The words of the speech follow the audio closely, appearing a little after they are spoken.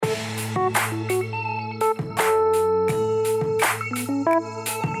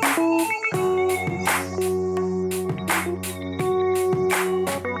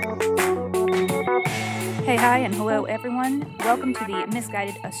everyone. Welcome to the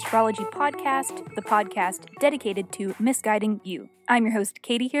Misguided Astrology Podcast, the podcast dedicated to misguiding you. I'm your host,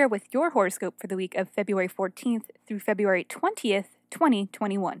 Katie, here with your horoscope for the week of February 14th through February 20th,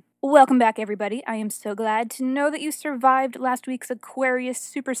 2021. Welcome back, everybody. I am so glad to know that you survived last week's Aquarius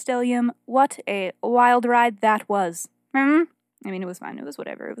superstellium. What a wild ride that was. It was fine. It was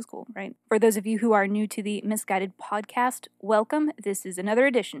whatever. It was cool, right? For those of you who are new to the Misguided Podcast, welcome. This is another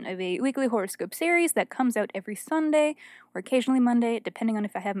edition of a weekly horoscope series that comes out every Sunday or occasionally Monday, depending on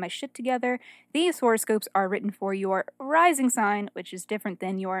if I have my shit together. These horoscopes are written for your rising sign, which is different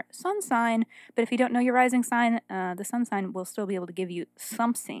than your sun sign. But if you don't know your rising sign, the sun sign will still be able to give you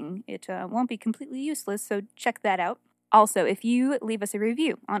something. It won't be completely useless, so check that out. Also, if you leave us a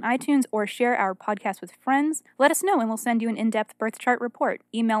review on iTunes or share our podcast with friends, let us know and we'll send you an in-depth birth chart report.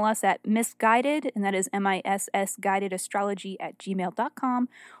 Email us at misguided, and that is MISS guidedastrology@gmail.com,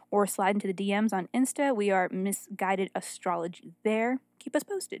 or slide into the DMs on Insta. We are Misguided Astrology there. Keep us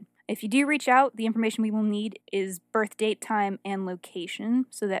posted. If you do reach out, the information we will need is birth date, time, and location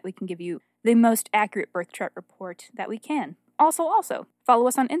so that we can give you the most accurate birth chart report that we can. Also, follow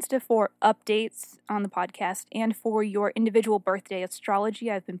us on Insta for updates on the podcast and for your individual birthday astrology.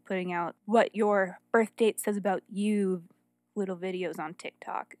 I've been putting out what your birth date says about you little videos on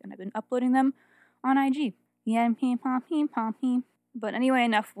TikTok, and I've been uploading them on IG. But anyway,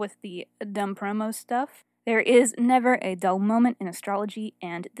 enough with the dumb promo stuff. There is never a dull moment in astrology,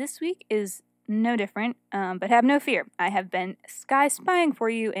 and this week is no different, but have no fear. I have been sky spying for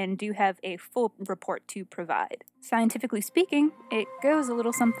you and do have a full report to provide. Scientifically speaking, it goes a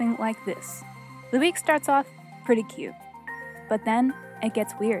little something like this. The week starts off pretty cute, but then it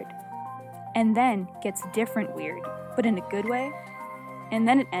gets weird, and then gets different weird, but in a good way, and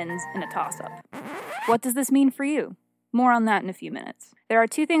then it ends in a toss-up. What does this mean for you? More on that in a few minutes. There are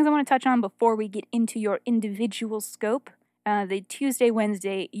two things I want to touch on before we get into your individual scope. The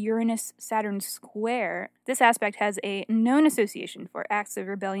Tuesday-Wednesday Uranus-Saturn square. This aspect has a known association for acts of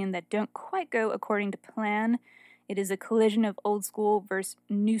rebellion that don't quite go according to plan. It is a collision of old school versus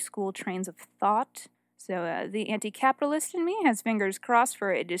new school trains of thought. So the anti-capitalist in me has fingers crossed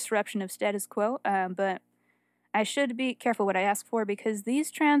for a disruption of status quo, but I should be careful what I ask for because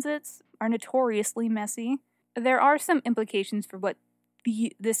these transits are notoriously messy. There are some implications for what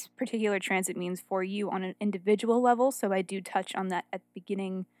this particular transit means for you on an individual level, so I do touch on that at the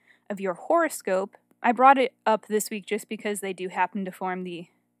beginning of your horoscope. I brought it up this week just because they do happen to form the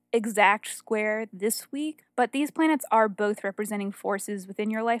exact square this week, but these planets are both representing forces within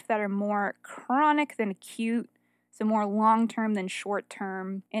your life that are more chronic than acute, so more long-term than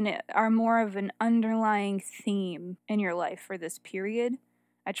short-term, and are more of an underlying theme in your life for this period.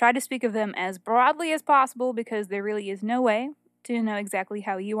 I try to speak of them as broadly as possible because there really is no way to know exactly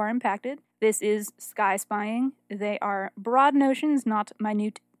how you are impacted. This is sky spying. They are broad notions, not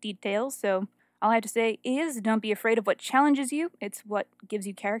minute details, so all I have to say is don't be afraid of what challenges you. It's what gives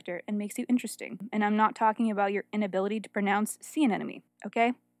you character and makes you interesting. And I'm not talking about your inability to pronounce sea anemone,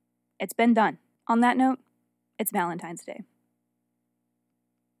 okay? It's been done. On that note, it's Valentine's Day.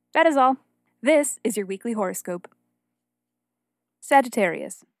 That is all. This is your weekly horoscope.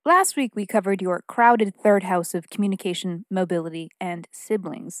 Sagittarius. Last week we covered your crowded third house of communication, mobility, and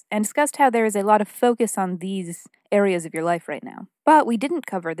siblings, and discussed how there is a lot of focus on these areas of your life right now. But we didn't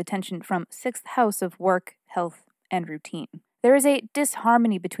cover the tension from sixth house of work, health, and routine. There is a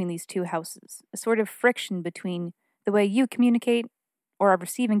disharmony between these two houses, a sort of friction between the way you communicate or are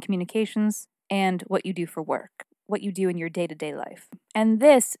receiving communications and what you do for work, what you do in your day-to-day life. And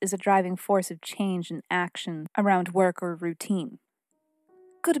this is a driving force of change and action around work or routine.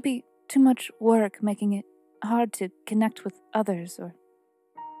 Could it be too much work making it hard to connect with others, or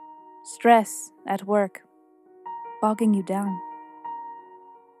stress at work bogging you down?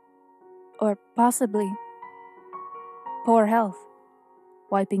 Or possibly poor health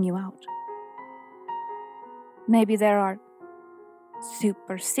wiping you out? Maybe there are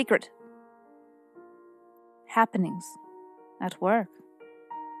super secret happenings at work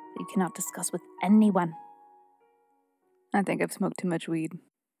that you cannot discuss with anyone. I think I've smoked too much weed.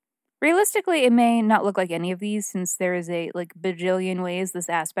 Realistically, it may not look like any of these since there is a bajillion ways this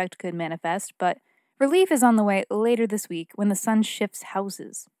aspect could manifest, but relief is on the way later this week when the sun shifts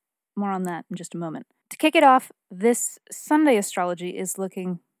houses. More on that in just a moment. To kick it off, this Sunday astrology is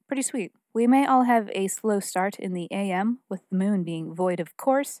looking pretty sweet. We may all have a slow start in the AM, with the moon being void of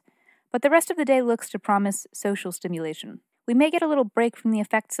course, but the rest of the day looks to promise social stimulation. We may get a little break from the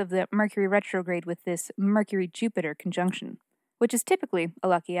effects of the Mercury retrograde with this Mercury-Jupiter conjunction, which is typically a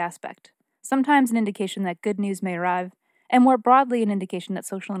lucky aspect, sometimes an indication that good news may arrive, and more broadly an indication that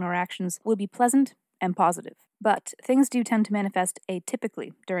social interactions will be pleasant and positive. But things do tend to manifest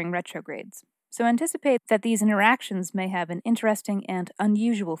atypically during retrogrades, so anticipate that these interactions may have an interesting and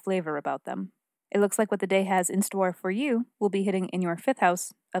unusual flavor about them. It looks like what the day has in store for you will be hitting in your 5th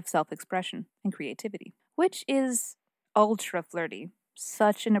house of self-expression and creativity, which is ultra flirty.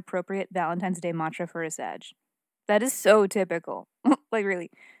 Such an appropriate Valentine's Day mantra for a Sag. That is so typical. Like,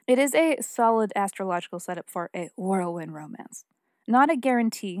 really. It is a solid astrological setup for a whirlwind romance. Not a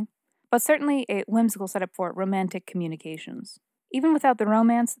guarantee, but certainly a whimsical setup for romantic communications. Even without the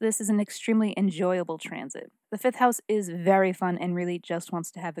romance, this is an extremely enjoyable transit. The 5th house is very fun and really just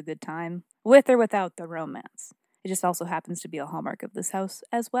wants to have a good time, with or without the romance. It just also happens to be a hallmark of this house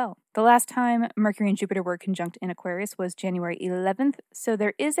as well. The last time Mercury and Jupiter were conjunct in Aquarius was January 11th, so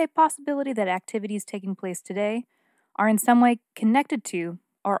there is a possibility that activities taking place today are in some way connected to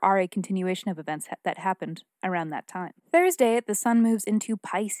or are a continuation of events that happened around that time. Thursday, the sun moves into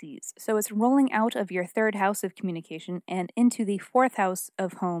Pisces, so it's rolling out of your 3rd house of communication and into the 4th house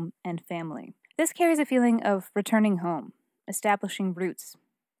of home and family. This carries a feeling of returning home, establishing roots,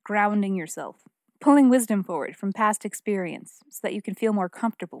 grounding yourself, pulling wisdom forward from past experience so that you can feel more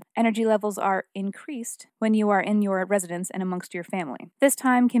comfortable. Energy levels are increased when you are in your residence and amongst your family. This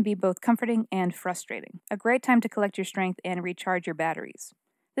time can be both comforting and frustrating. A great time to collect your strength and recharge your batteries.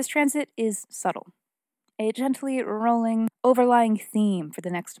 This transit is subtle, a gently rolling, overlying theme for the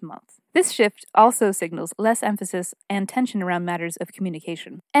next month. This shift also signals less emphasis and tension around matters of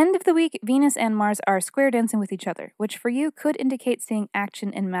communication. End of the week, Venus and Mars are square dancing with each other, which for you could indicate seeing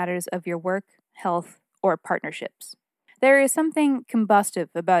action in matters of your work, health, or partnerships. There is something combustive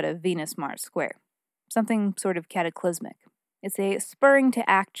about a Venus-Mars square, something sort of cataclysmic. It's a spurring to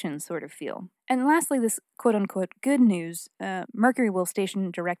action sort of feel. And lastly, this quote-unquote good news, Mercury will station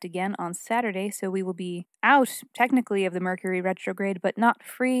direct again on Saturday, so we will be out, technically, of the Mercury retrograde, but not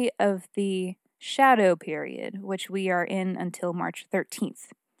free of the shadow period, which we are in until March 13th.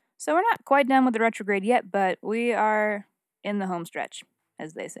 So we're not quite done with the retrograde yet, but we are in the home stretch,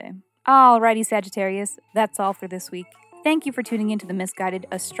 as they say. Alrighty, Sagittarius, that's all for this week. Thank you for tuning into the Misguided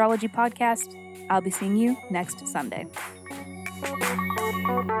Astrology Podcast. I'll be seeing you next Sunday.